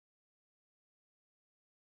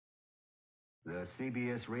The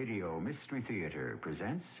CBS Radio Mystery Theater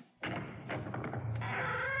presents... Come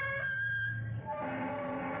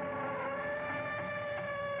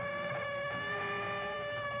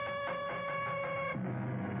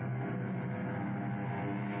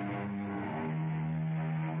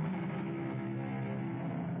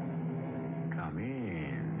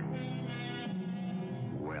in.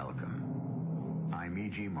 Welcome. I'm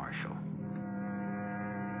E.G. Marshall.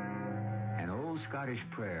 An old Scottish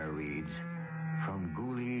prayer reads... From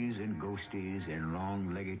ghoulies and ghosties and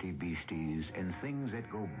long-leggedy beasties and things that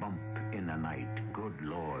go bump in the night, good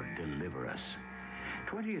Lord, deliver us.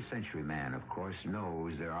 20th century man, of course,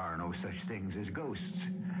 knows there are no such things as ghosts.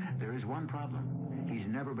 There is one problem. He's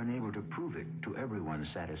never been able to prove it to everyone's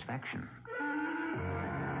satisfaction.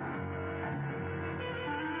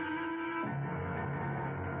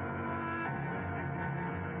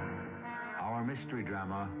 Our mystery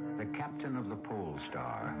drama, The Captain of the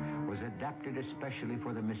Polestar, was adapted especially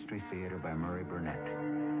for the Mystery Theater by Murray Burnett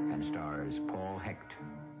and stars Paul Hecht.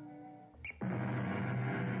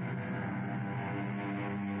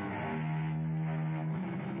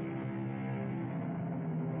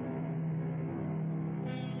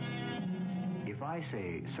 If I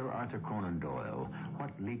say Sir Arthur Conan Doyle,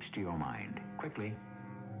 what leaps to your mind? Quickly.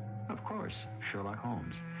 Of course, Sherlock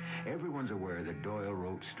Holmes. Everyone's aware that Doyle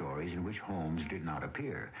wrote stories in which Holmes did not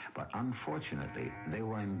appear, but unfortunately, they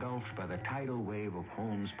were engulfed by the tidal wave of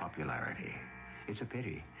Holmes' popularity. It's a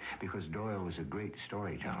pity, because Doyle was a great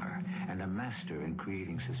storyteller and a master in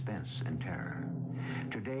creating suspense and terror.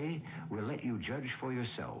 Today, we'll let you judge for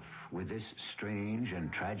yourself with this strange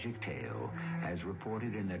and tragic tale as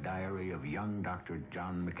reported in the diary of young Dr.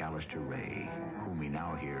 John McAllister Ray, whom we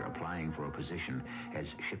now hear applying for a position as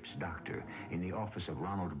ship's doctor in the office of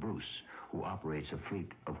Ronald Bruce, who operates a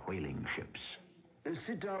fleet of whaling ships.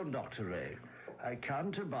 Sit down, Dr. Ray. I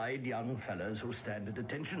can't abide young fellows who stand at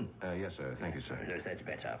attention. Yes, sir. Thank you, sir. Yes, that's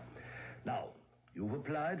better. Now, you've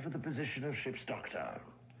applied for the position of ship's doctor.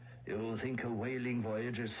 You think a whaling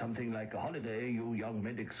voyage is something like a holiday you young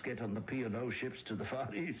medics get on the P&O ships to the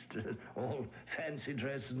Far East. All fancy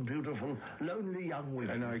dress and beautiful, lonely young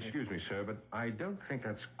women. Now, excuse me, sir, but I don't think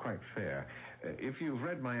that's quite fair. If you've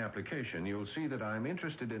read my application, you'll see that I'm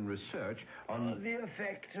interested in research on... the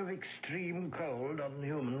effect of extreme cold on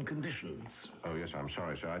human conditions. Oh, yes, I'm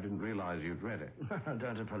sorry, sir. I didn't realize you'd read it.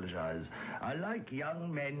 Don't apologize. I like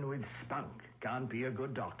young men with spunk. Can't be a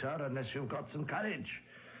good doctor unless you've got some courage.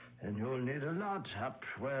 And you'll need a lot up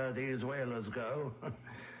where these whalers go.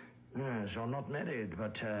 Yes, you're not married,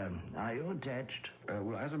 but are you attached?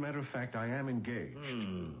 Well, as a matter of fact, I am engaged.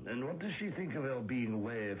 And what does she think of your being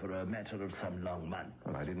away for a matter of some long months?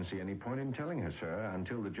 Well, I didn't see any point in telling her, sir,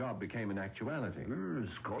 until the job became an actuality.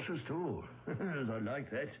 It's cautious, too. I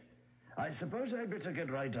like that. I suppose I'd better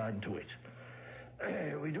get right down to it.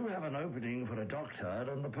 We do have an opening for a doctor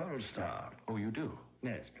on the Polestar. Oh, you do?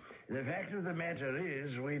 Yes. The fact of the matter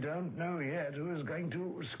is, we don't know yet who is going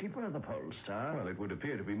to skipper the Polestar. Well, it would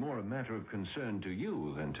appear to be more a matter of concern to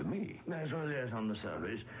you than to me. Yes, well, yes, on the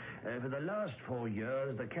surface. For the last 4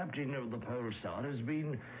 years, the captain of the Polestar has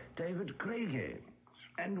been David Craigie.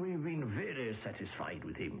 And we've been very satisfied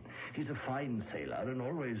with him. He's a fine sailor and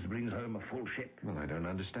always brings home a full ship. Well, I don't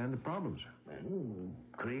understand the problems. Well,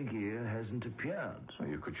 Craigie hasn't appeared. Well,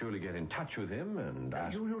 you could surely get in touch with him and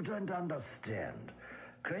ask... You don't understand.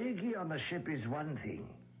 Craigie on the ship is one thing.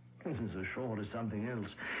 He's ashore is something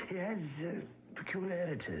else. He has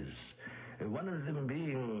peculiarities. One of them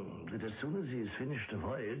being that as soon as he's finished a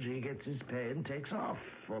voyage, he gets his pay and takes off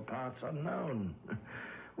for parts unknown.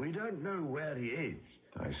 We don't know where he is.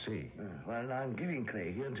 I see. Well, I'm giving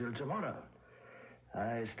Craigie until tomorrow.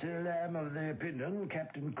 I still am of the opinion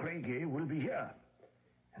Captain Craigie will be here.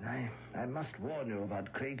 And I must warn you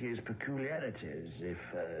about Craigie's peculiarities if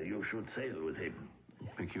you should sail with him.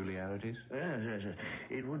 Peculiarities? Yes.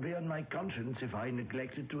 It would be on my conscience if I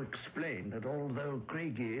neglected to explain that although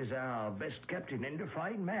Craigie is our best captain and a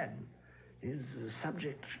fine man, is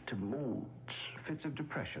subject to moods. Fits of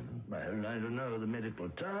depression? Well, I don't know the medical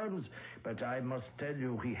terms, but I must tell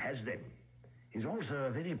you he has them. He's also a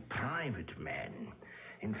very private man.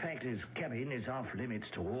 In fact, his cabin is off limits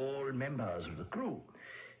to all members of the crew.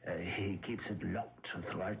 He keeps it locked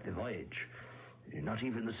throughout the voyage. Not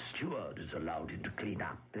even the steward is allowed in to clean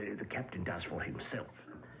up. The captain does for himself.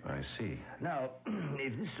 I see. Now,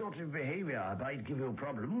 if this sort of behavior might give you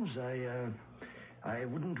problems, I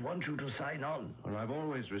wouldn't want you to sign on. Well, I've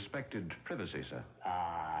always respected privacy, sir.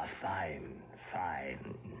 Ah, fine.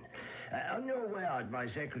 On your word, my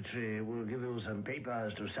secretary will give you some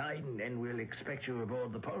papers to sign, and we'll expect you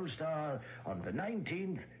aboard the Polestar on the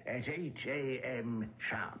 19th at 8 a.m.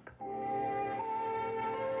 sharp.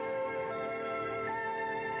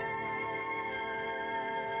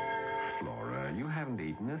 haven't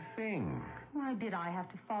eaten a thing. Why did I have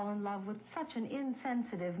to fall in love with such an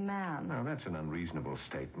insensitive man? Now, that's an unreasonable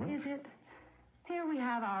statement. Is it? Here we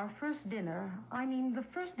have our first dinner. I mean, the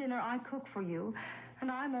first dinner I cook for you.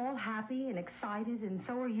 And I'm all happy and excited, and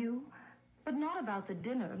so are you. But not about the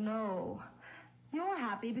dinner, no. You're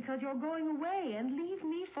happy because you're going away and leave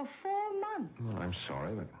me for 4 months. Well, I'm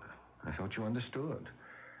sorry, but I thought you understood.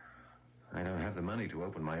 I don't have the money to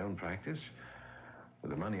open my own practice.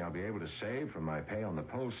 With the money I'll be able to save from my pay on the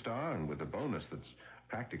Polestar and with the bonus that's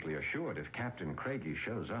practically assured if Captain Craigie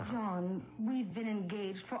shows up. John, we've been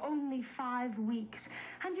engaged for only 5 weeks,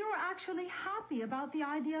 and you're actually happy about the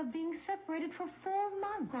idea of being separated for 4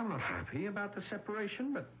 months. I'm not happy about the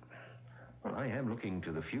separation, but well, I am looking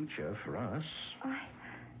to the future for us.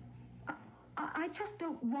 I just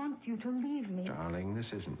don't want you to leave me. Darling, this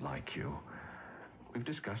isn't like you. We've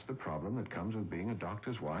discussed the problem that comes with being a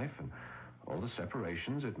doctor's wife and all the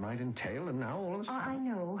separations it might entail, and now all of a sudden... I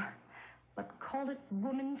know. But call it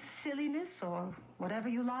woman's silliness or whatever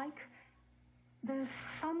you like. There's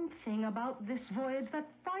something about this voyage that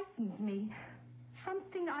frightens me.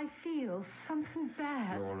 Something I feel, something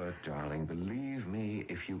bad. Laura, darling, believe me,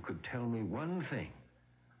 if you could tell me one thing,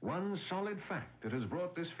 one solid fact that has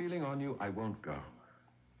brought this feeling on you, I won't go.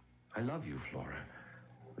 I love you, Flora,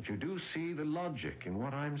 but you do see the logic in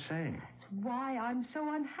what I'm saying. That's why I'm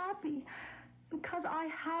so unhappy, because I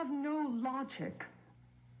have no logic,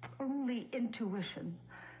 only intuition.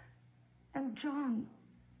 And, John,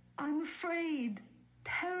 I'm afraid,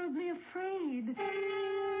 terribly afraid.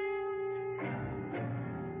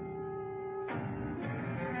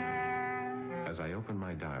 As I open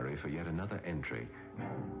my diary for yet another entry,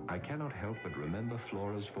 I cannot help but remember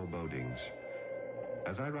Flora's forebodings.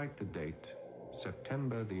 As I write the date,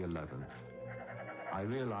 September the 11th, I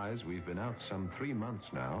realize we've been out some 3 months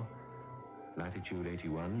now. Latitude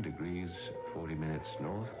 81 degrees 40 minutes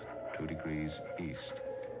north, 2 degrees east.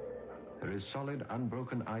 There is solid,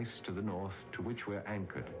 unbroken ice to the north to which we're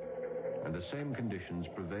anchored, and the same conditions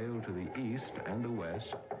prevail to the east and the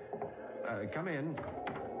west. Come in.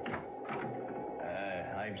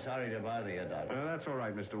 I'm sorry to bother you, Doctor. That's all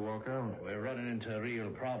right, Mr. Walker. We're running into real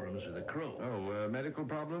problems with the crew. Oh, medical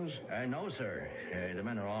problems? No, sir. The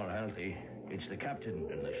men are all healthy. It's the captain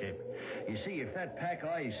in the ship. You see, if that pack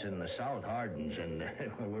ice in the south hardens and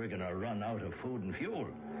we're going to run out of food and fuel,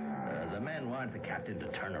 the men want the captain to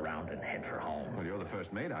turn around and head for home. Well, you're the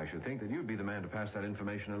first mate. I should think that you'd be the man to pass that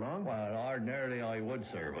information along. Well, ordinarily I would,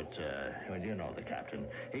 sir, but, well, you know the captain.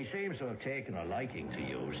 He seems to have taken a liking to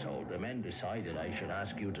you, so the men decided I should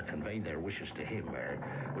ask you to convey their wishes to him.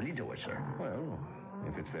 Will you do it, sir? Well,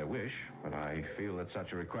 if it's their wish, but I feel that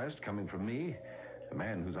such a request coming from me, a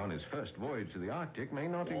man who's on his first voyage to the Arctic, may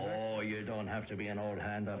not exactly... Oh, you don't have to be an old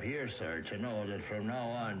hand up here, sir, to know that from now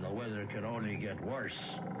on the weather can only get worse.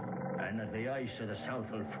 And that the ice to the south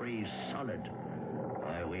will freeze solid.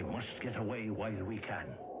 We must get away while we can.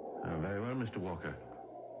 Very well, Mr. Walker.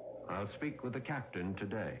 I'll speak with the captain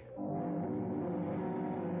today.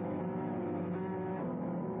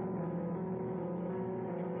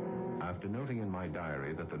 After noting in my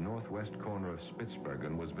diary that the northwest corner of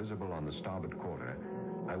Spitzbergen was visible on the starboard quarter,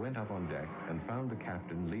 I went up on deck and found the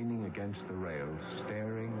captain leaning against the rail,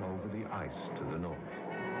 staring over the ice to the north.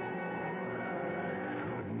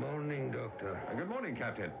 Good morning, Doctor. Good morning,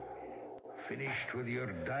 Captain. Finished with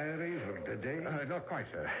your diary for the day? Not quite,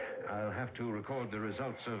 sir. I'll have to record the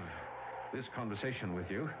results of this conversation with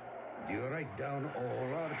you. Do you write down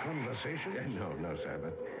all our conversations? No, sir,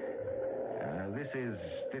 but this is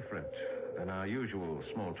different than our usual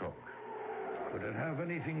small talk. Could it have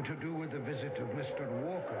anything to do with the visit of Mr.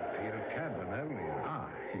 Walker to your cabin earlier?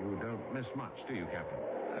 You don't miss much, do you, Captain?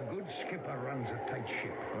 A good skipper runs a tight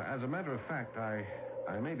ship. Well, as a matter of fact, I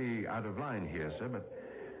may be out of line here, sir, but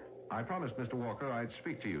I promised Mr. Walker I'd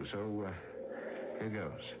speak to you, so here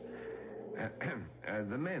goes.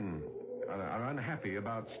 The men are unhappy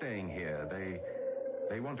about staying here.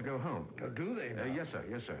 They want to go home. Do they now? Yes, sir.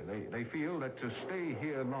 They feel that to stay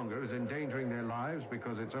here longer is endangering their lives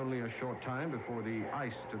because it's only a short time before the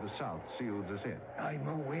ice to the south seals us in. I'm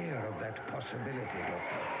aware of that possibility,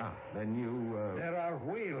 Doctor. Then you... There are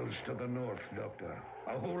whales to the north, Doctor.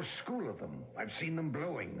 A whole school of them. I've seen them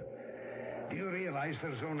blowing. Do you realize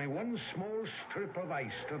there's only one small strip of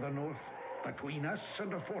ice to the north between us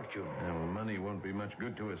and a fortune? Well, money won't be much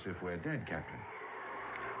good to us if we're dead, Captain.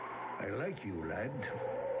 I like you, lad,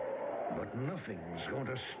 but nothing's going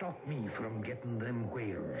to stop me from getting them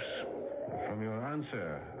whales. From your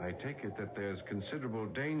answer, I take it that there's considerable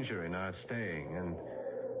danger in our staying, and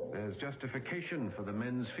there's justification for the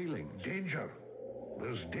men's feelings. Danger?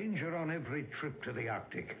 There's danger on every trip to the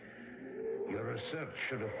Arctic. Your research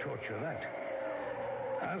should have taught you that.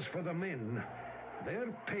 As for the men,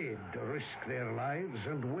 they're paid to risk their lives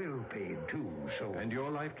and well paid, too, so... And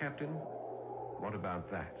your life, Captain? What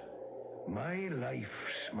about that? My life's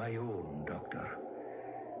my own, Doctor.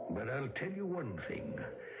 But I'll tell you one thing.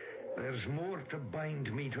 There's more to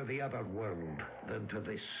bind me to the other world than to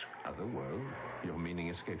this. Other world? Your meaning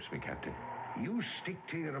escapes me, Captain. You stick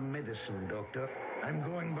to your medicine, Doctor. I'm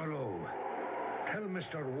going below. Tell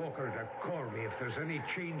Mr. Walker to call me if there's any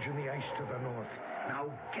change in the ice to the north.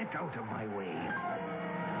 Now get out of my way.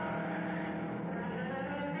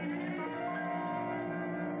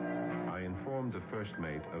 I informed the first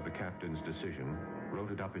mate of the captain's decision,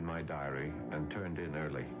 wrote it up in my diary, and turned in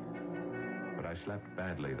early. But I slept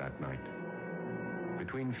badly that night.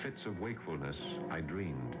 Between fits of wakefulness, I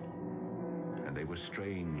dreamed. And they were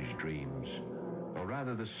strange dreams, or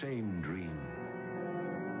rather the same dream.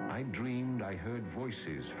 I dreamed I heard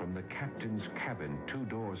voices from the captain's cabin 2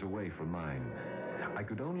 doors away from mine. I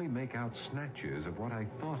could only make out snatches of what I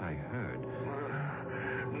thought I heard.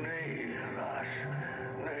 Nay, lass,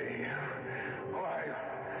 nay. Why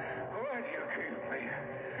do you keep me?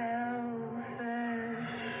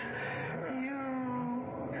 Selfish.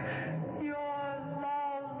 Your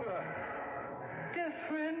love.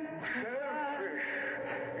 Different. Selfish.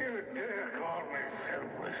 You dare call me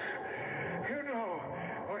selfish. You know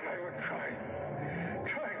what I would try.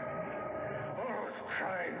 Always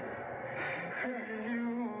trying.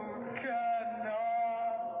 You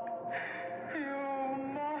cannot. You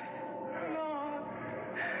must not.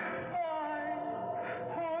 I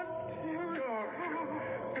want you.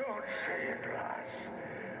 Don't say it, lass.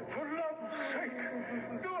 For love's sake,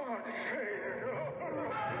 don't say it.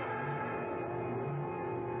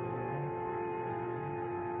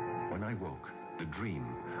 When I woke, the dream,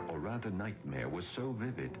 or rather nightmare, was so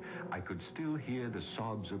vivid, I could still hear the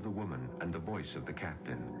sobs of the woman and the voice of the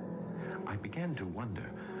captain. I began to wonder,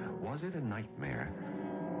 was it a nightmare?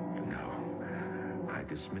 No. I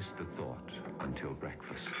dismissed the thought until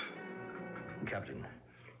breakfast. Captain,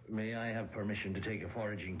 may I have permission to take a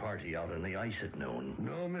foraging party out on the ice at noon?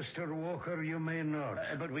 No, Mr. Walker, you may not.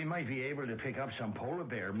 But we might be able to pick up some polar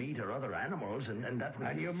bear meat or other animals, and that would...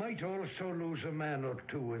 And you might also lose a man or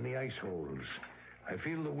two in the ice holes. I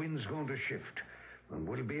feel the wind's going to shift, and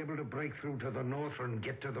we'll be able to break through to the north and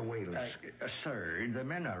get to the whales. Sir, the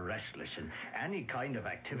men are restless, and any kind of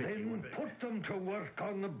activity... Then put them to work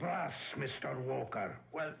on the brass, Mr. Walker.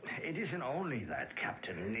 Well, it isn't only that,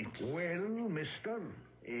 Captain. It's... Well, mister?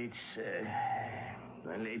 It's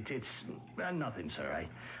nothing, sir.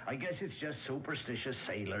 I guess it's just superstitious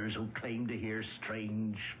sailors who claim to hear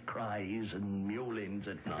strange cries and mewlings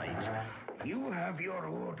at night. You have your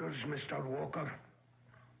orders, Mr. Walker.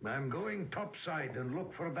 I'm going topside and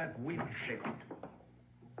look for that wind shift.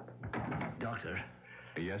 Doctor?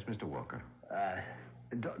 Yes, Mr. Walker?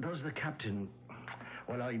 Does the captain...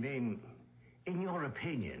 Well, I mean, in your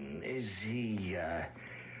opinion, is he...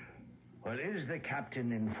 is the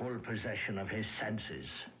captain in full possession of his senses?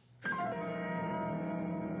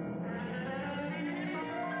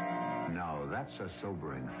 Now, that's a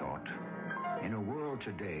sobering thought. In a world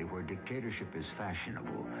today where dictatorship is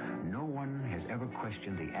fashionable, no one has ever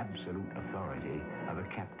questioned the absolute authority of a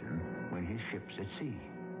captain when his ship's at sea.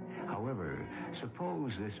 However,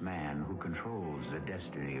 suppose this man who controls the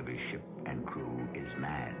destiny of his ship and crew is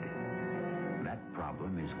mad. That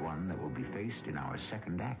problem is one that will be faced in our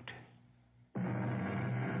second act.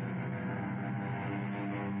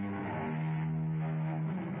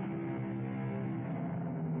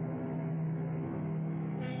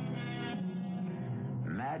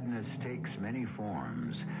 Madness takes many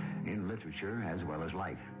forms, in literature as well as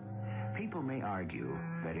life. People may argue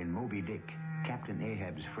that in Moby Dick, Captain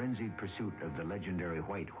Ahab's frenzied pursuit of the legendary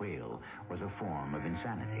white whale was a form of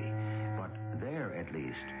insanity. But there, at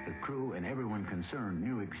least, the crew and everyone concerned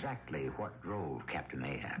knew exactly what drove Captain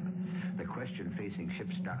Ahab. The question facing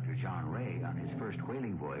ship's Dr. John Ray on his first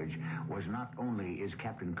whaling voyage was not only is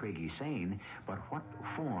Captain Craigie sane, but what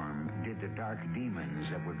form did the dark demons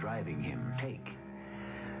that were driving him take?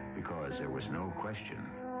 Because there was no question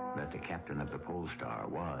that the captain of the Polestar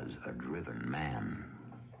was a driven man.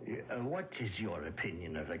 What is your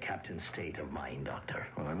opinion of the captain's state of mind, Doctor?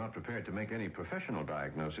 Well, I'm not prepared to make any professional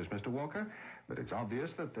diagnosis, Mr. Walker, but it's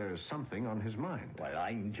obvious that there's something on his mind. Well,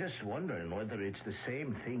 I'm just wondering whether it's the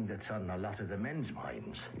same thing that's on a lot of the men's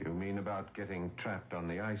minds. You mean about getting trapped on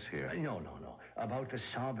the ice here? No. About the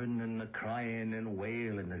sobbing and the crying and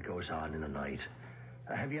wailing that goes on in the night.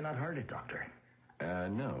 Have you not heard it, Doctor?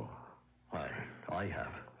 No. Well, I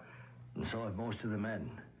have. And so have most of the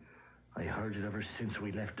men. I heard it ever since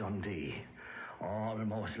we left Dundee.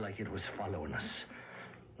 almost like it was following us,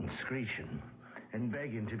 and screeching and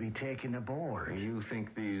begging to be taken aboard. You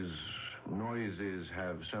think these noises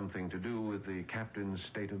have something to do with the captain's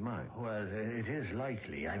state of mind? Well, it is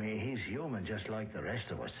likely. I mean, he's human just like the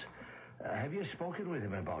rest of us. Have you spoken with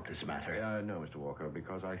him about this matter? No, Mr. Walker,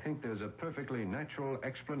 because I think there's a perfectly natural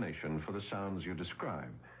explanation for the sounds you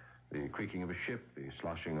describe. The creaking of a ship, the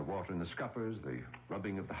sloshing of water in the scuppers, the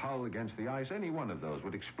rubbing of the hull against the ice, any one of those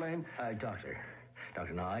would explain... Doctor,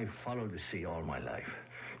 now, I've followed the sea all my life.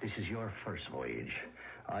 This is your first voyage.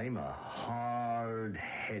 I'm a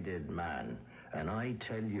hard-headed man, and I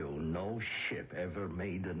tell you, no ship ever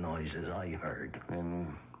made the noises I heard.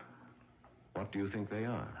 And what do you think they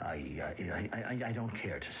are? I don't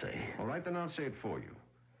care to say. All right, then I'll say it for you.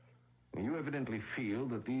 You evidently feel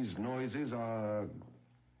that these noises are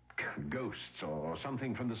ghosts or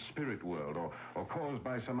something from the spirit world or caused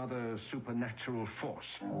by some other supernatural force.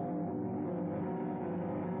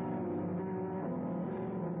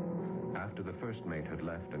 After the first mate had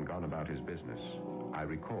left and gone about his business, I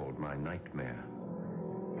recalled my nightmare.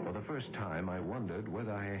 For the first time, I wondered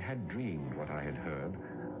whether I had dreamed what I had heard,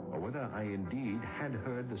 or whether I indeed had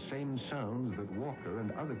heard the same sounds that Walker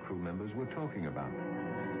and other crew members were talking about.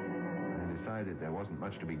 I decided there wasn't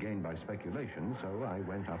much to be gained by speculation, so I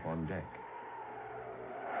went up on deck.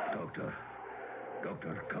 Doctor,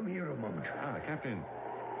 come here a moment. Captain.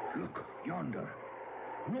 Look, yonder.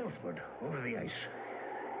 Northward, over the ice.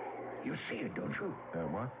 You see it, don't you?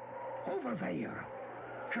 What? Over there.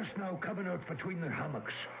 Just now coming out between the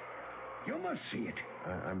hammocks. You must see it.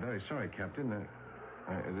 I'm very sorry, Captain.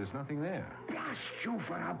 There's nothing there. Blast you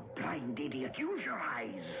for a blind idiot. Use your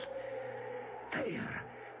eyes. There.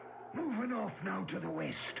 Moving off now to the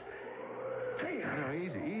west. There. No,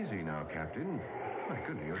 easy now, Captain. My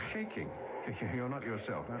goodness, you're shaking. You're not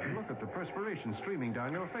yourself. Look at the perspiration streaming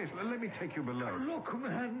down your face. Let me take you below. Look,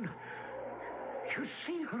 man. You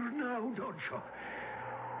see her now, don't you?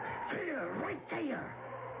 There, right there.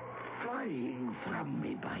 Flying from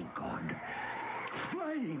me, by God.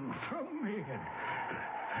 Flying from me.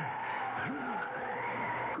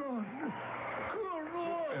 Gone.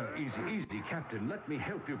 Easy, Captain. Let me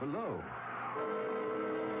help you below.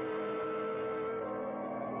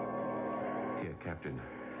 Here, Captain.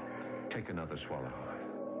 Take another swallow.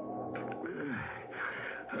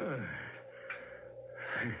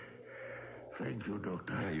 Thank you,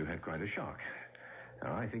 Doctor. You had quite a shock.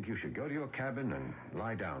 Now, I think you should go to your cabin and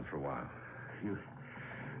lie down for a while. You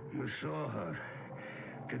saw her,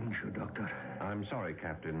 didn't you, Doctor? I'm sorry,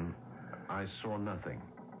 Captain. I saw nothing.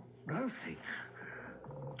 Nothing?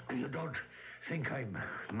 You don't think I'm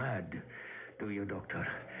mad, do you, Doctor?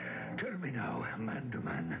 Tell me now, man to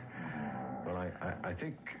man. Well, I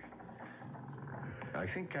think,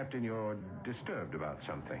 Captain, you're disturbed about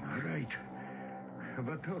something. Right.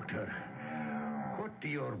 But, Doctor, what do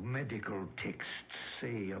your medical texts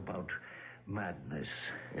say about madness?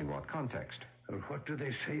 In what context? Or what do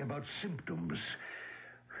they say about symptoms?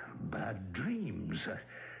 Bad dreams.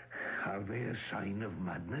 Are they a sign of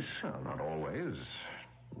madness? Well, not always.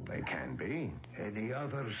 They can be. Any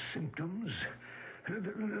other symptoms?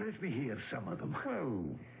 Let me hear some of them.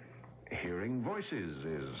 Well, hearing voices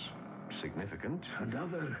is significant. And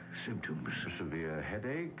other symptoms? Severe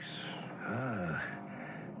headaches.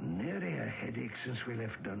 Nary a headache since we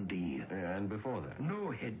left Dundee. And before that?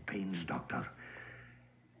 No head pains, Doctor.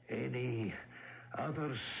 Any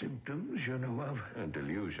other symptoms you know of?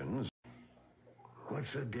 Delusions.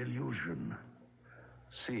 What's a delusion?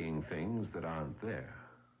 Seeing things that aren't there.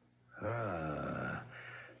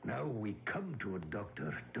 Now we come to it,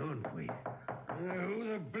 Doctor, don't we? Who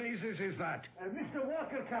the blazes is that? Mr.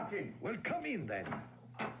 Walker, Captain. Well, come in, then.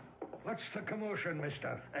 What's the commotion,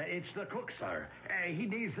 mister? It's the cook, sir. He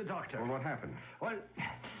needs the doctor. Well, what happened? Well,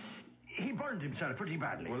 he burned himself pretty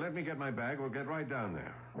badly. Well, let me get my bag. We'll get right down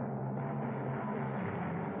there.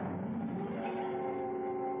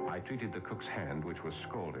 I treated the cook's hand, which was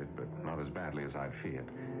scalded, but not as badly as I feared.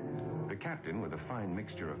 The captain, with a fine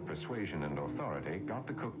mixture of persuasion and authority, got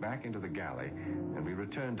the cook back into the galley, and we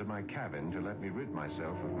returned to my cabin to let me rid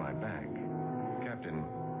myself of my bag. Captain,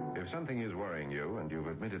 if something is worrying you, and you've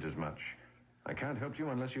admitted as much, I can't help you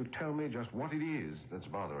unless you tell me just what it is that's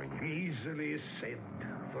bothering you. Easily said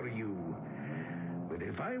for you. But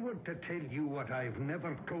if I were to tell you what I've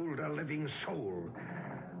never told a living soul,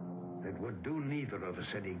 it would do neither of us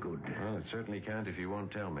any good. Well, it certainly can't if you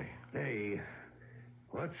won't tell me. Hey,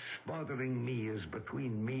 what's bothering me is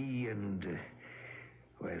between me and...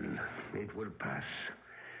 well, it will pass.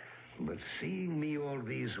 But seeing me all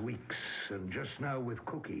these weeks, and just now with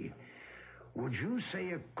Cookie, Would you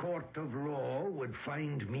say a court of law would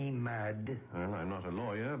find me mad? Well, I'm not a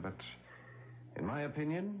lawyer, but in my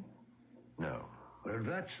opinion, no. Well,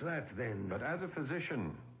 that's that then. But as a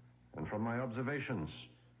physician, and from my observations,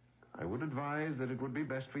 I would advise that it would be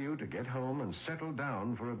best for you to get home and settle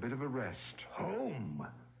down for a bit of a rest. Home?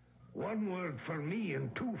 One word for me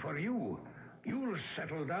and two for you. You'll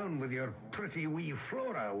settle down with your pretty wee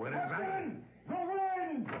Flora, whereas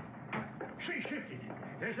She shifted.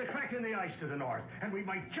 There's a crack in the ice to the north, and we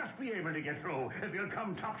might just be able to get through if you'll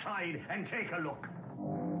come topside and take a look.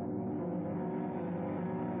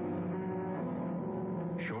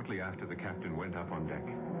 Shortly after the captain went up on deck,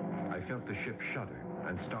 I felt the ship shudder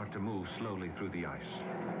and start to move slowly through the ice.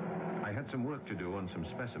 I had some work to do on some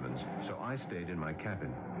specimens, so I stayed in my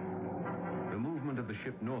cabin. The movement of the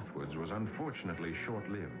ship northwards was unfortunately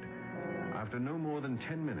short-lived. After no more than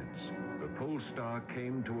 10 minutes, the Polestar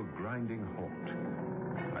came to a grinding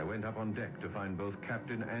halt. I went up on deck to find both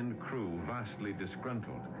captain and crew vastly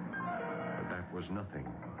disgruntled. But that was nothing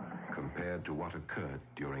compared to what occurred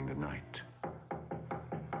during the night.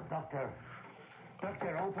 Doctor,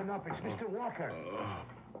 open up. It's Mr. Walker.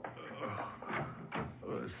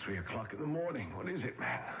 It's 3 o'clock in the morning. What is it,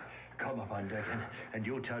 man? Come up on deck and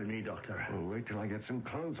you tell me, Doctor. Well, wait till I get some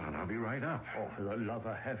clothes on. I'll be right up. Oh, for the love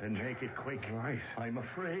of heaven, make it quick. Right. I'm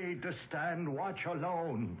afraid to stand watch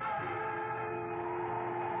alone.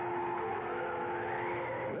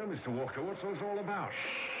 Well, Mr. Walker, what's this all about?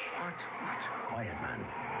 What? Quiet, man.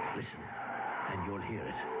 Listen, and you'll hear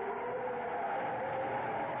it.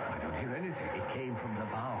 I don't hear anything. It came from the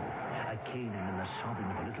bow, a caning and the sobbing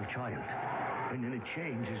of a little child. And then it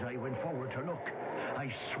changed as I went forward to look. I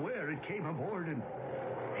swear it came aboard and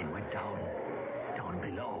went down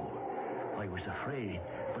below. I was afraid,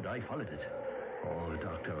 but I followed it. Oh,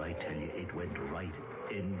 Doctor, I tell you, it went right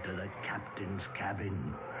into the captain's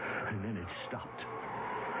cabin. And then it stopped.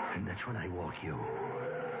 And that's when I woke you.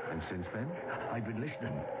 And since then? I've been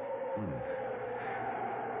listening.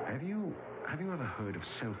 Have you ever heard of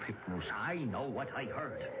self-hypnosis? I know what I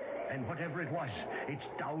heard. And whatever it was, it's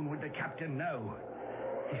down with the captain now.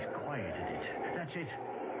 He's quieted it. That's it.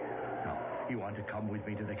 Now, you want to come with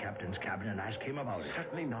me to the captain's cabin and ask him about it?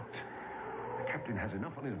 Certainly not. The captain has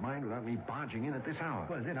enough on his mind without me barging in at this hour.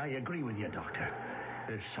 Well, then I agree with you, Doctor.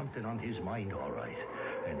 There's something on his mind, all right.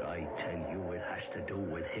 And I tell you, it has to do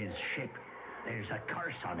with his ship. There's a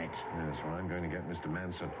curse on it. Yes, well, I'm going to get Mr.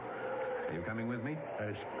 Manson. Are you coming with me?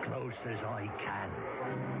 As close as I can.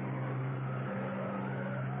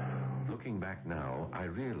 Looking back now, I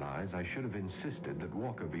realize I should have insisted that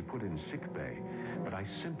Walker be put in sick bay, but I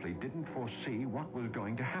simply didn't foresee what was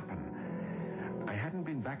going to happen. I hadn't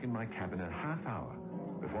been back in my cabin a half hour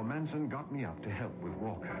before Manson got me up to help with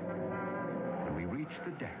Walker. When we reached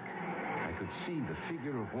the deck, I could see the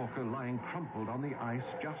figure of Walker lying crumpled on the ice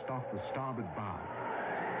just off the starboard bow.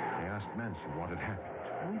 I asked Manson what had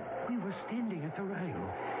happened. We were standing at the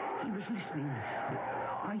rail. He was listening.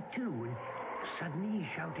 I too, and suddenly he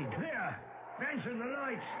shouted, There! Manson, the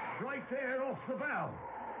lights! Right there off the bow.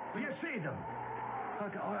 Do you see them?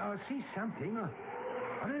 I see something.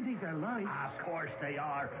 I don't think they're lights. Of course they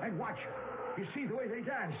are. And watch. You see the way they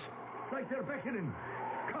dance? Like they're beckoning.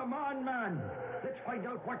 Come on, man. Let's find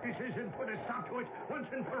out what this is and put a stop to it once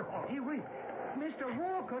and for all. Hey, wait. Mr.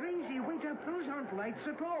 Walker, easy. Wait up. Those aren't lights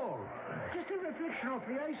at all. Just a reflection off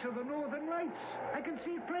the ice of the northern lights. I can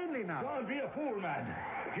see it plainly now. Don't be a fool, man.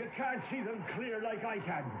 You can't see them clear like I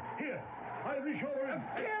can. Here, I'll reach over and...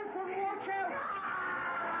 Careful, watch out!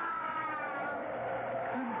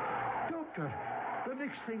 Doctor, the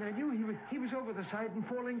next thing I knew, he was over the side and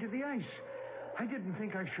falling to the ice. I didn't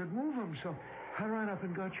think I should move him, so I ran up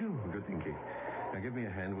and got you. Good thinking. Now give me a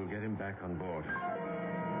hand. We'll get him back on board.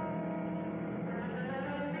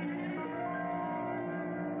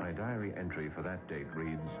 My diary entry for that date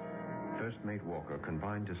reads, First Mate Walker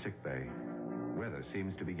confined to sick bay. Weather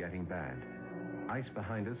seems to be getting bad. Ice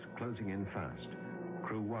behind us closing in fast.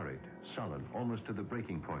 Crew worried, sullen, almost to the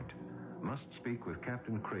breaking point. Must speak with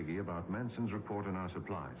Captain Craigie about Manson's report on our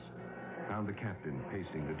supplies. Found the captain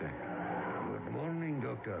pacing the deck. Good morning,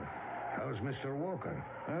 Doctor. How's Mr. Walker?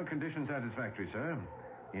 Well, condition satisfactory, sir.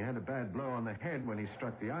 He had a bad blow on the head when he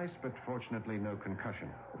struck the ice, but fortunately no concussion.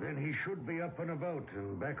 Then he should be up and about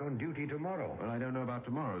and back on duty tomorrow. Well, I don't know about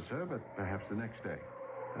tomorrow, sir, but perhaps the next day.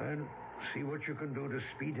 And see what you can do to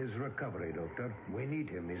speed his recovery, Doctor. We need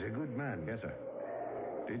him. He's a good man. Yes, sir.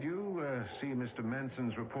 Did you see Mr.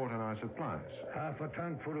 Manson's report on our supplies? Half a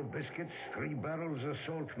tank full of biscuits, 3 barrels of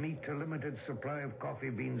salt meat, a limited supply of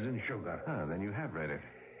coffee beans and sugar. Ah, then you have read it.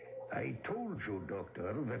 I told you,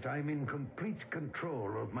 Doctor, that I'm in complete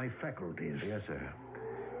control of my faculties. Yes, sir.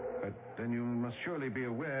 But then you must surely be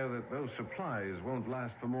aware that those supplies won't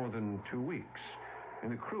last for more than 2 weeks.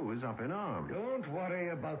 And the crew is up in arms. Don't worry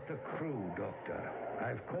about the crew, Doctor.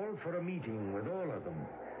 I've called for a meeting with all of them.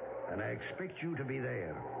 And I expect you to be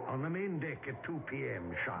there, on the main deck at 2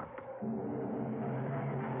 p.m. sharp.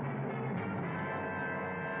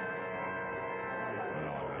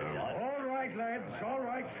 All right, lads, all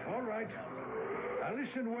right. Now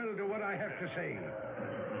listen well to what I have to say.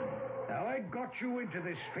 Now, I got you into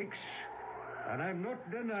this fix, and I'm not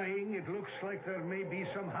denying it looks like there may be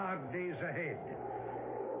some hard days ahead.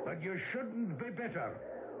 But you shouldn't be bitter.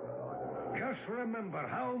 Just remember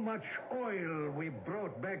how much oil we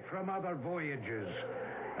brought back from other voyages,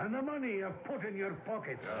 and the money I've put in your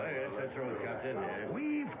pockets. Oh, yes, that's true, Captain. Yes.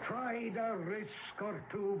 We've tried a risk or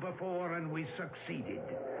two before, and we succeeded.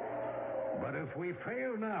 But if we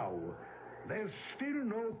fail now, there's still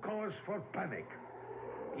no cause for panic.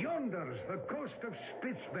 Yonder's the coast of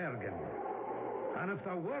Spitsbergen. And if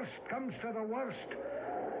the worst comes to the worst,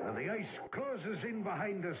 and the ice closes in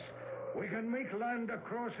behind us, we can make land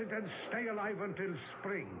across it and stay alive until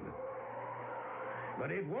spring.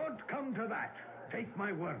 But it won't come to that. Take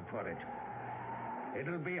my word for it.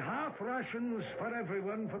 It'll be half rations for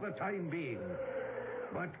everyone for the time being.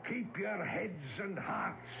 But keep your heads and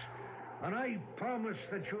hearts, and I promise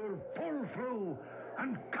that you'll pull through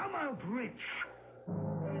and come out rich.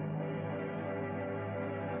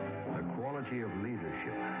 The quality of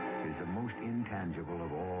leadership is the most intangible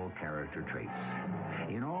of all character traits.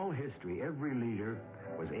 In all history, every leader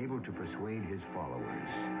was able to persuade his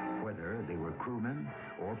followers, whether they were crewmen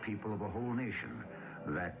or people of a whole nation,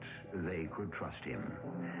 that they could trust him.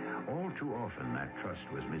 All too often, that trust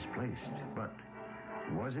was misplaced. But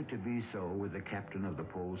was it to be so with the captain of the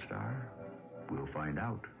Polestar? We'll find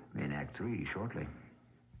out in Act 3 shortly.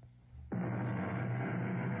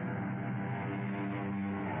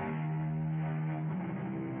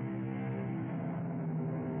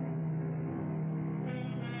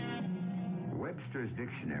 Webster's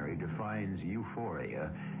dictionary defines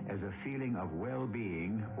euphoria as a feeling of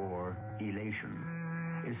well-being or elation,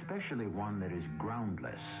 especially one that is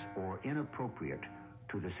groundless or inappropriate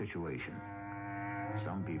to the situation.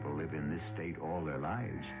 Some people live in this state all their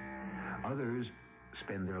lives. Others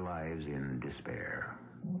spend their lives in despair.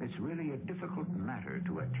 It's really a difficult matter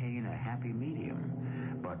to attain a happy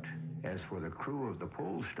medium. But as for the crew of the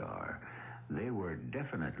Polestar, they were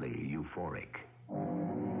definitely euphoric.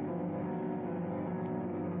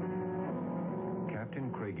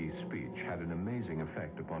 Captain Craigie's speech had an amazing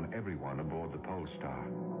effect upon everyone aboard the Polestar.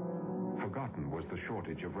 Forgotten was the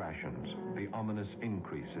shortage of rations, the ominous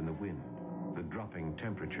increase in the wind, the dropping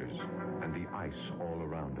temperatures, and the ice all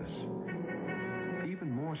around us.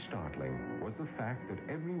 Even more startling was the fact that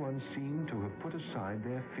everyone seemed to have put aside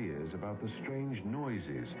their fears about the strange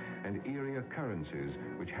noises and eerie occurrences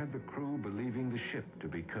which had the crew believing the ship to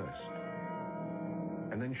be cursed.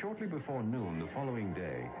 And then shortly before noon the following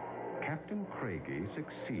day, Captain Craigie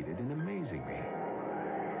succeeded in amazing me.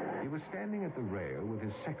 He was standing at the rail with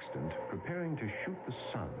his sextant, preparing to shoot the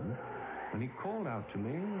sun, when he called out to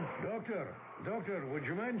me, Doctor, would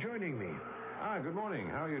you mind joining me? Good morning.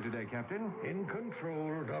 How are you today, Captain? In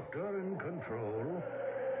control, Doctor, in control.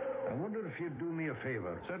 I wonder if you'd do me a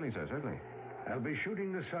favor. Certainly, sir, certainly. I'll be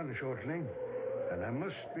shooting the sun shortly, and I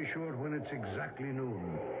must be sure when it's exactly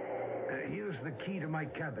noon. Here's the key to my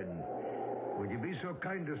cabin. Would you be so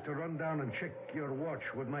kind as to run down and check your watch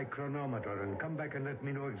with my chronometer and come back and let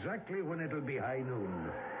me know exactly when it'll be high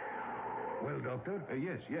noon? Well, Doctor?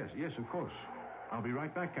 Yes, of course. I'll be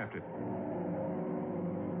right back, Captain.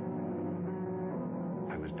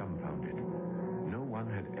 I was dumbfounded. No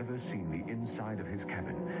one had ever seen the inside of his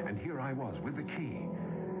cabin, and here I was with the key.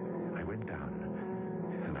 I went down,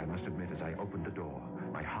 and I must admit, as I opened the door,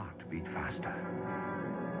 my heart beat faster.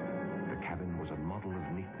 The cabin was a model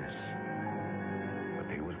of neatness. But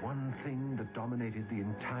there was one thing that dominated the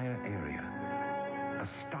entire area. A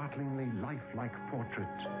startlingly lifelike portrait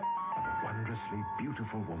of a wondrously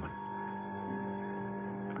beautiful woman.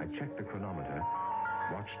 I checked the chronometer,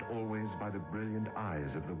 watched always by the brilliant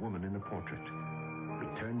eyes of the woman in the portrait,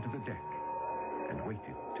 returned to the deck, and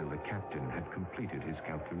waited till the captain had completed his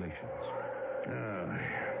calculations.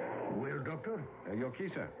 Well, Doctor? Your key,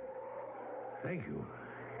 sir. Thank you.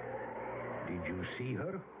 Did you see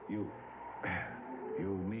her?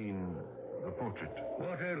 You mean the portrait?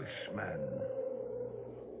 What else, man?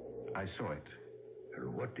 I saw it.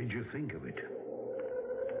 And what did you think of it?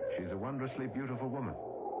 She's a wondrously beautiful woman.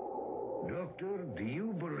 Doctor, do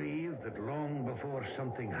you believe that long before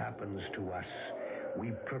something happens to us,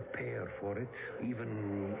 we prepare for it,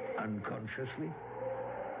 even unconsciously?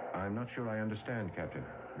 I'm not sure I understand, Captain.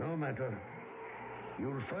 No matter.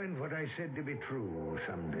 You'll find what I said to be true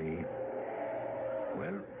someday.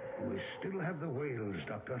 Well, we still have the whales,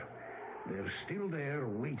 Doctor. They're still there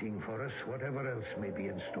waiting for us, whatever else may be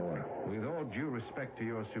in store. With all due respect to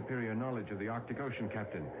your superior knowledge of the Arctic Ocean,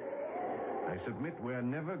 Captain, I submit we're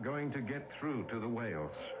never going to get through to the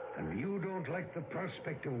whales. And you don't like the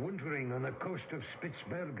prospect of wintering on the coast of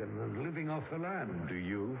Spitsbergen and living off the land. Do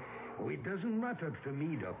you? Oh, it doesn't matter to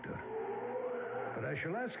me, Doctor. But I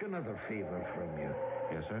shall ask another favor from you.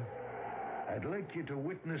 Yes, sir? I'd like you to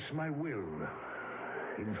witness my will.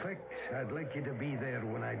 In fact, I'd like you to be there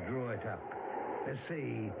when I draw it up. Let's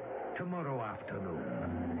say, tomorrow afternoon.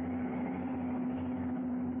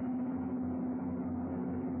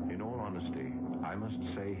 In all honesty, I must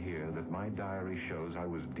say here that my diary shows I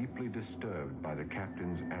was deeply disturbed by the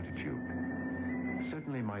captain's attitude.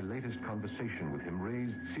 Certainly my latest conversation with him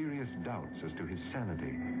raised serious doubts as to his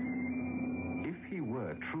sanity. If he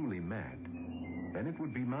were truly mad, then it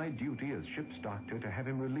would be my duty as ship's doctor to have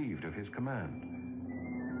him relieved of his command.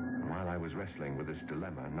 While I was wrestling with this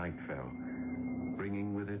dilemma, night fell,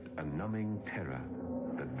 bringing with it a numbing terror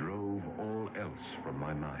that drove all else from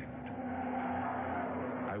my mind.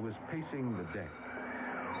 I was pacing the deck.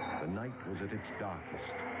 The night was at its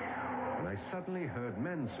darkest, and I suddenly heard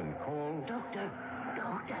Manson call... Doctor!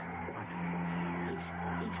 What?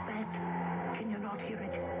 It's back. Can you not hear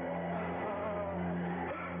it?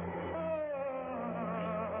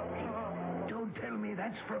 Don't tell me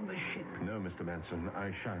that's from the ship. No, Mr. Manson,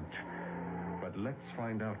 I shan't. But let's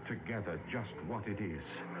find out together just what it is.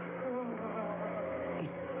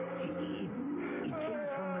 It came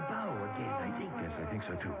from the bow again, I think. Yes, I think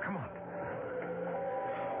so, too. Come on.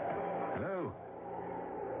 Hello?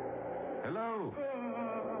 Hello?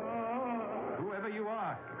 Whoever you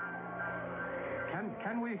are.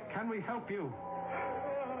 Can we help you?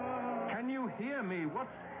 Can you hear me?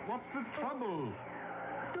 What's the trouble?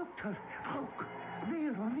 Doctor, look.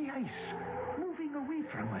 There on the ice. Moving away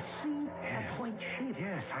from us. See? Yes. A white shape.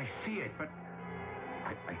 Yes, I see it, but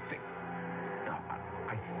I think... No,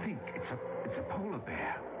 I think it's a polar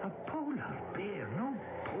bear. A polar bear? No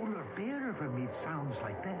polar bear ever made sounds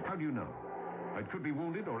like that. How do you know? It could be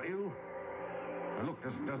wounded or ill. Now, look,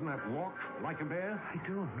 doesn't that walk like a bear? I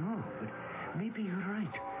don't know, but maybe you're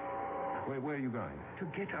right. Where are you going? To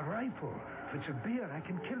get a rifle. If it's a bear, I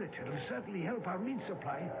can kill it. It'll certainly help our meat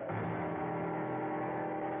supply.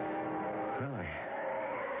 Well,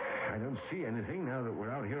 I don't see anything now that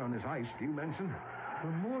we're out here on this ice. Do you, Manson? The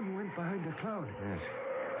moon went behind a cloud. Yes.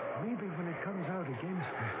 Maybe when it comes out again.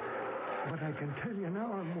 But I can tell you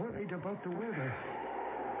now I'm worried about the weather.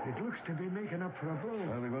 It looks to be making up for a blow.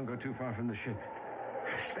 Well, we won't go too far from the ship.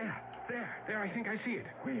 There, I think I see it.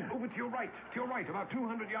 Where? Over to your right, about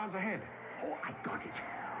 200 yards ahead. Oh, I got it.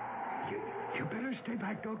 You better stay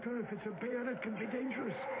back, Doctor. If it's a bear, it can be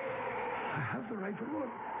dangerous. I have the rifle on.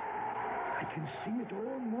 I can see it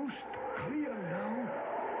almost clear now.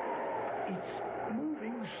 It's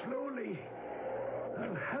moving slowly.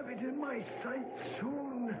 I'll have it in my sights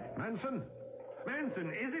soon. Manson,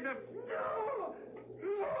 is it a... No!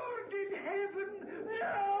 Lord in heaven!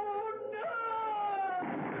 No!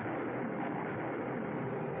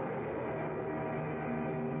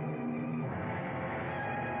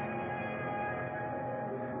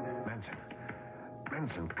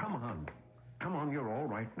 Manson, come on. Come on, you're all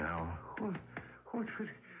right now.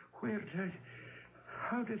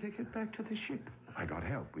 How did I get back to the ship? I got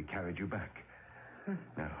help. We carried you back.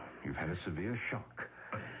 Now, you've had a severe shock.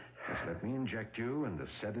 Just let me inject you, and the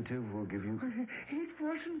sedative will give you... It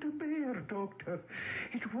wasn't a bear, Doctor.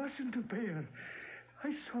 It wasn't a bear.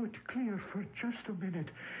 I saw it clear for just a minute.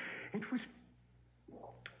 It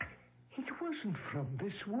wasn't from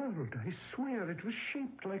this world. I swear it was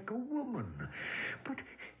shaped like a woman. But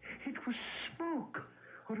it was smoke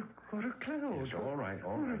or a cloud. It's all right.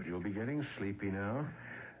 You'll be getting sleepy now.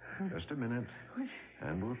 Just a minute.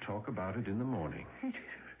 And we'll talk about it in the morning.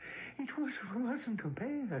 It wasn't a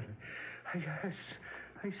bear.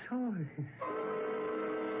 I saw it.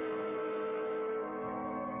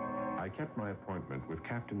 I kept my appointment with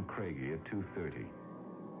Captain Craigie at 2:30.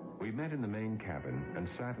 We met in the main cabin and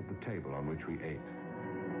sat at the table on which we ate.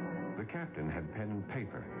 The captain had pen and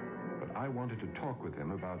paper, but I wanted to talk with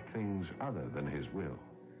him about things other than his will.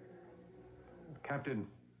 Captain,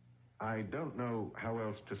 I don't know how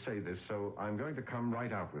else to say this, so I'm going to come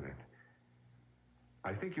right out with it.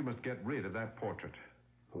 I think you must get rid of that portrait.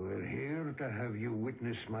 We're here to have you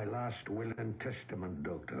witness my last will and testament,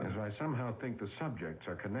 Doctor. As I somehow think the subjects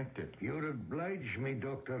are connected. You'll oblige me,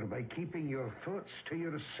 Doctor, by keeping your thoughts to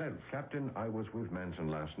yourself. Captain, I was with Manson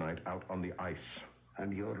last night out on the ice.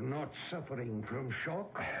 And you're not suffering from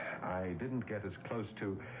shock? I didn't get as close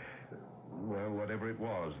to, well, whatever it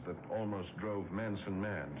was that almost drove Manson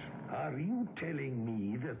mad. Are you telling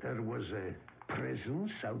me that there was a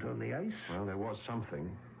presence out on the ice? Well, there was something.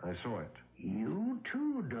 I saw it. You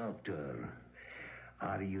too, Doctor.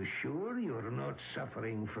 Are you sure you're not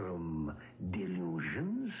suffering from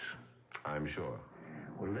delusions? I'm sure.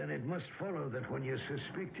 Well, then it must follow that when you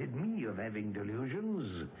suspected me of having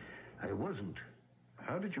delusions, I wasn't.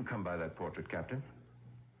 How did you come by that portrait, Captain?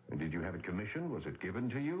 And did you have it commissioned? Was it given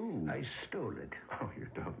to you? I stole it. Oh, you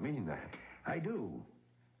don't mean that. I do.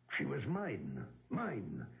 She was mine.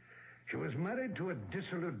 Mine. She was married to a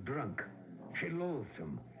dissolute drunk. She loathed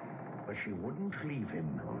him, but she wouldn't leave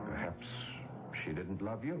him. Well, perhaps she didn't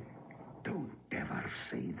love you. Don't ever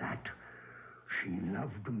say that. She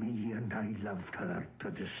loved me and I loved her to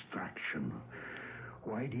distraction.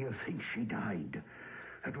 Why do you think she died?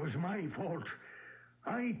 It was my fault.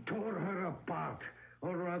 I tore her apart,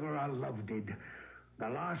 or rather our love did. The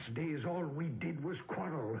last days all we did was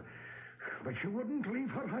quarrel. But she wouldn't leave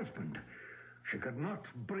her husband. She could not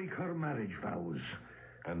break her marriage vows.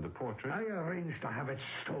 And the portrait? I arranged to have it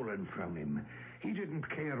stolen from him. He didn't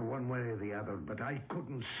care one way or the other, but I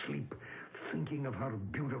couldn't sleep thinking of her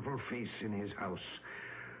beautiful face in his house.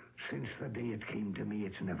 Since the day it came to me,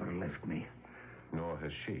 it's never left me. Nor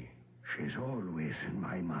has she. She's always in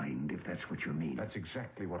my mind, if that's what you mean. That's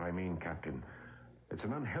exactly what I mean, Captain. It's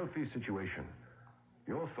an unhealthy situation.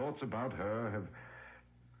 Your thoughts about her have...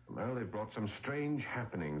 Well, they've brought some strange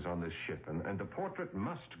happenings on this ship, and the portrait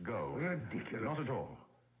must go. Ridiculous. Not at all.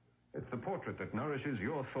 It's the portrait that nourishes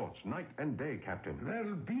your thoughts night and day, Captain.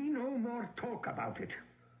 There'll be no more talk about it.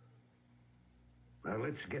 Now,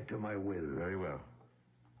 let's get to my will. Very well.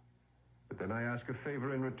 But then I ask a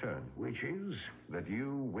favor in return. Which is? That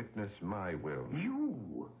you witness my will.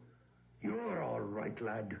 You? You're all right,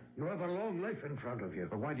 lad. You have a long life in front of you.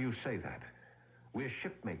 But why do you say that? We're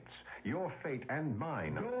shipmates. Your fate and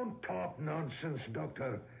mine. Don't talk nonsense,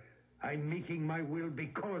 Doctor. I'm making my will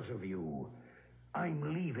because of you.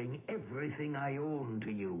 I'm leaving everything I own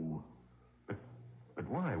to you. But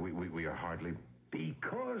why? We are hardly...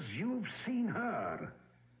 Because you've seen her.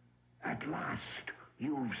 At last,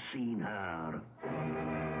 you've seen her.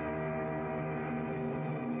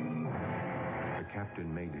 The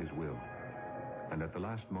captain made his will. And at the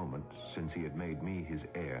last moment, since he had made me his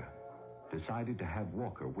heir, decided to have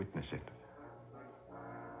Walker witness it.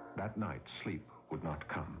 That night, sleep would not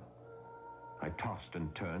come. I tossed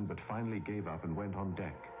and turned, but finally gave up and went on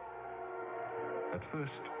deck. At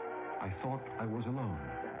first, I thought I was alone.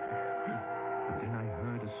 But then I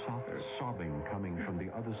heard a soft sobbing coming from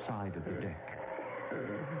the other side of the deck.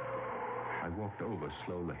 I walked over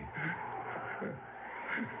slowly.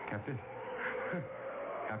 Captain?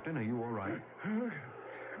 Captain, are you all right?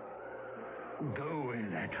 Go away,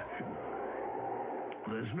 lad.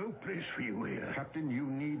 There's no place for you here. Captain, you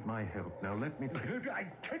need my help. Now let me... I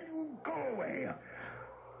tell you, go away.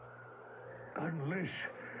 Unless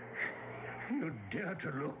you dare to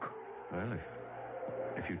look. Well,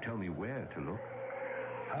 if you tell me where to look...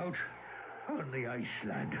 Out on the ice,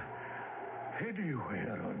 lad.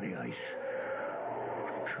 Anywhere on the ice.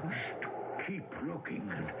 Just keep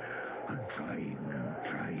looking and trying and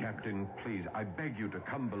trying. Captain, please, I beg you to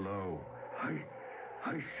come below.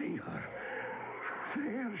 I see her.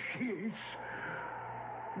 There she is.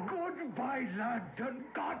 Goodbye, lad, and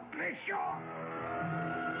God bless you.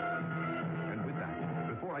 And with that,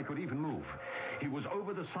 before I could even move, he was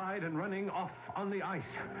over the side and running off on the ice.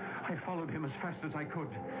 I followed him as fast as I could.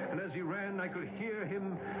 And as he ran, I could hear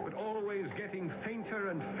him, but always getting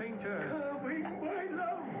fainter and fainter. Coming, my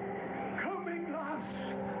love. Coming, lass.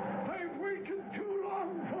 I've waited too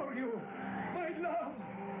long for you. My love.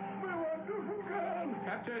 My wonderful girl.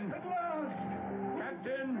 Captain. At last.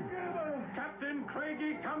 Captain. Together. Captain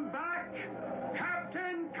Craigie, come back.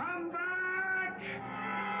 Captain, come back.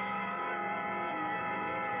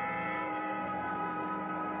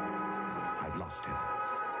 I'd lost him.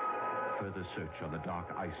 Further search on the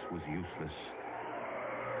dark ice was useless.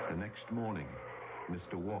 The next morning,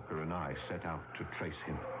 Mr. Walker and I set out to trace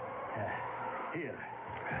him. Here.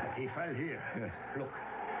 He fell here. Look,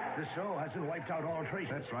 the snow hasn't wiped out all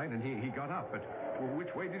traces. That's right, and he got up, but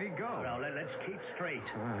which way did he go? Now, let's keep straight.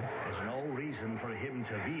 right. There's no reason for him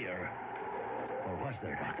to veer. Or was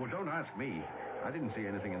there, Doctor? Well, don't ask me. I didn't see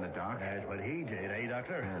anything in the dark. That's what he did, eh,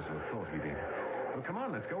 Doctor? Yes, well, thought we did. Well, come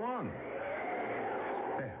on, let's go on.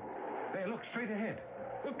 There, look straight ahead.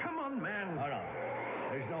 Well, come on, man. Oh, no.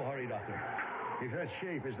 There's no hurry, Doctor. If that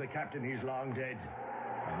shape is the captain, he's long dead.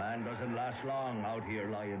 A man doesn't last long out here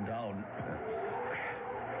lying down.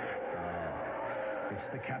 It's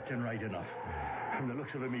That's the captain right enough. From the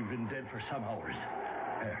looks of him, he's been dead for some hours.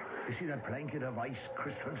 You see that blanket of ice,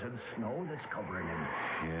 crystals, and snow that's covering him?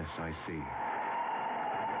 Yes, I see.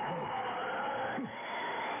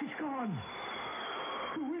 He's gone.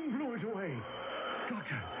 The wind blew it away.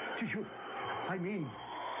 Doctor, did you... I mean,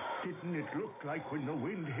 didn't it look like when the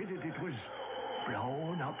wind hit it, it was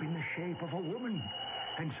blown up in the shape of a woman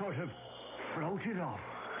and sort of floated off?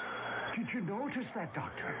 Did you notice that,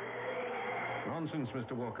 Doctor? Nonsense,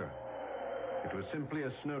 Mr. Walker. It was simply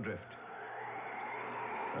a snowdrift.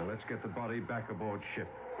 Now let's get the body back aboard ship.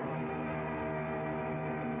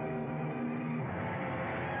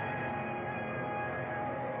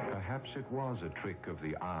 Perhaps it was a trick of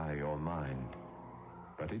the eye or mind,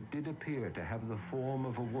 but it did appear to have the form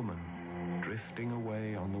of a woman drifting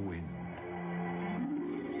away on the wind.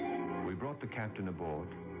 We brought the captain aboard,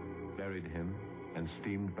 buried him, and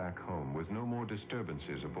steamed back home with no more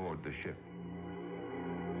disturbances aboard the ship.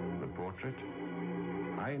 The portrait?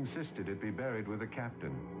 I insisted it be buried with the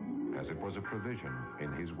captain, as it was a provision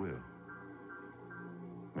in his will.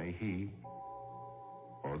 May he,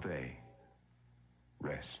 or they,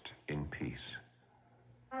 rest in peace.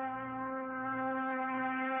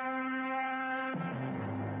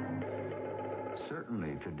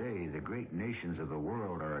 Certainly today, the great nations of the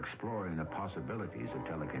world are exploring the possibilities of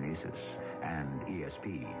telekinesis and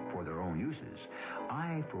ESP for their own uses.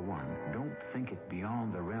 I, for one, don't think it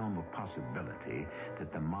beyond the realm of possibility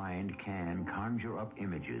that the mind can conjure up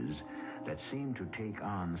images that seem to take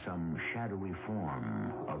on some shadowy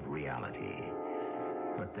form of reality.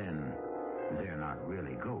 But then, they're not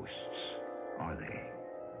really ghosts, are they?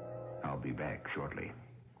 I'll be back shortly.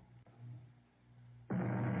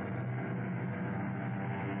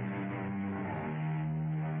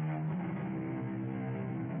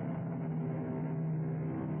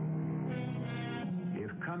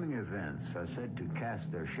 Coming events are said to cast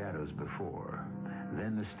their shadows before,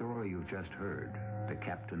 then the story you've just heard, The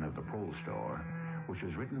Captain of the Polestar, which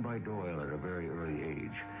was written by Doyle at a very early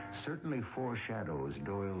age, certainly foreshadows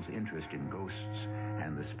Doyle's interest in ghosts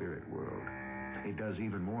and the spirit world. It does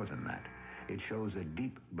even more than that. It shows a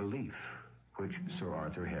deep belief, which Sir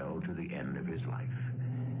Arthur held to the end of his life.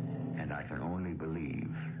 And I can only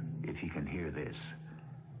believe, if he can hear this,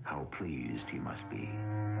 how pleased he must be.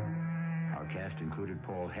 Our cast included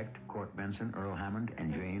Paul Hecht, Court Benson, Earl Hammond,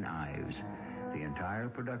 and Jane Ives. The entire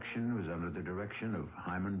production was under the direction of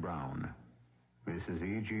Hyman Brown. This is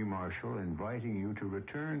E.G. Marshall inviting you to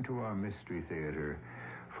return to our Mystery Theater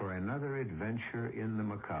for another adventure in the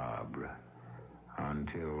macabre.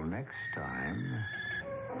 Until next time.